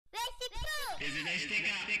I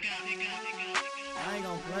ain't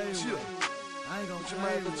gonna play with it. I ain't gonna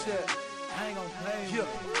play with it. I ain't gonna play with it.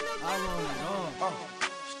 I want it all.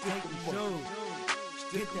 Stick the shoes.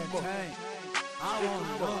 Get that tank. I want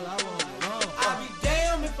it all. I want it all. I'll be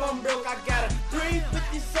damn if I'm broke. I got a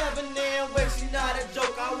 357 there. Wait, she not a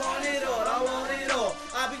joke. I want it all. I want it all.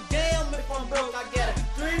 I'll be damn if I'm broke. I got a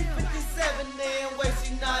 357 there. Wait,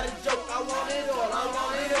 she not a joke. I want it all. I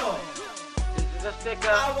want it all. This is a sticker.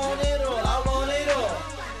 I want it all. I want it all.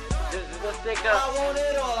 This is a sticker. I want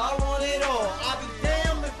it all. I want it all. I'll be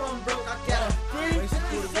damn if I'm broke. I got a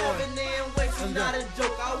 357 there. Wait, she not a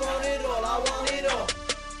joke. I want it all. I want it all.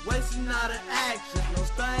 Wasting out of action, no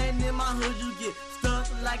stain in my hood, you get stuck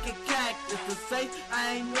like a cactus. To say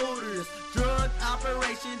I ain't new to this drug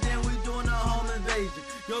operation, then we doing a home invasion.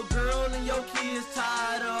 Your girl and your kids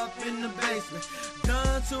tied up in the basement.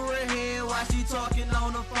 Gun to her head while she talking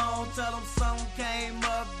on the phone. Tell them something came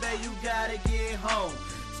up, babe, you gotta get home.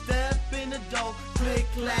 Step in the door, click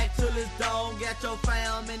clack till it's done. Got your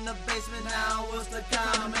fam in the basement now, what's the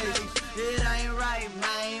combination? It ain't right,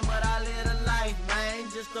 man, but I live a life, man.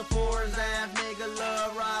 Just a force ass nigga,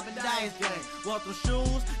 love robbing dice game. Want them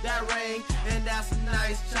shoes, that ring, and that's a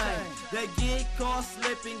nice chain. They get caught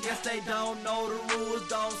slipping, guess they don't know the rules.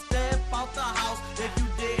 Don't step out the house if you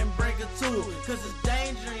didn't bring a tool, cause it's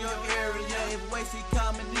danger in your area. If WASiE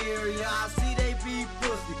coming near ya, I see they be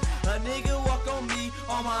pussy. A nigga walk on me,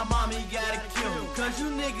 on my mommy gotta kill him. Cause you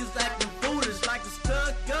niggas acting foolish like a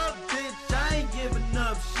stuck up bitch. I ain't giving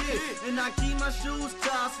up shit, and I keep my shoes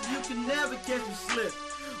tied so you can never catch me slip.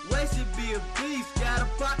 WASiE be a beast, got a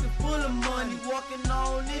pocket full of money, walking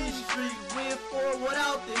on in the street, win for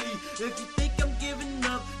without the heat. If you think I'm giving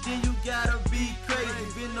up, then you gotta be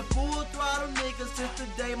crazy. Been a full throttle nigga since the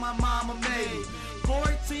day my mama made it.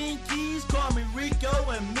 14 keys, call me Rico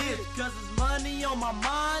and Mitch, cause it's money on my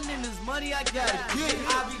mind and it's money I gotta get.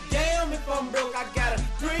 I'll be damn if I'm broke. I got a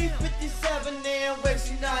 357 there. Wait,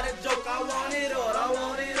 she not a joke. I want it all. I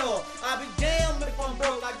want it all. I'll be damn if I'm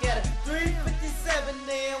broke. I got a 357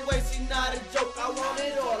 there. Wait, she not a joke. I want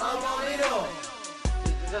it all. I want it all.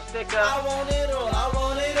 This is a sticker. I want it all. I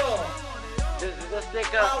want it all. This is a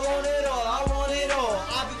sticker. I want it all. I want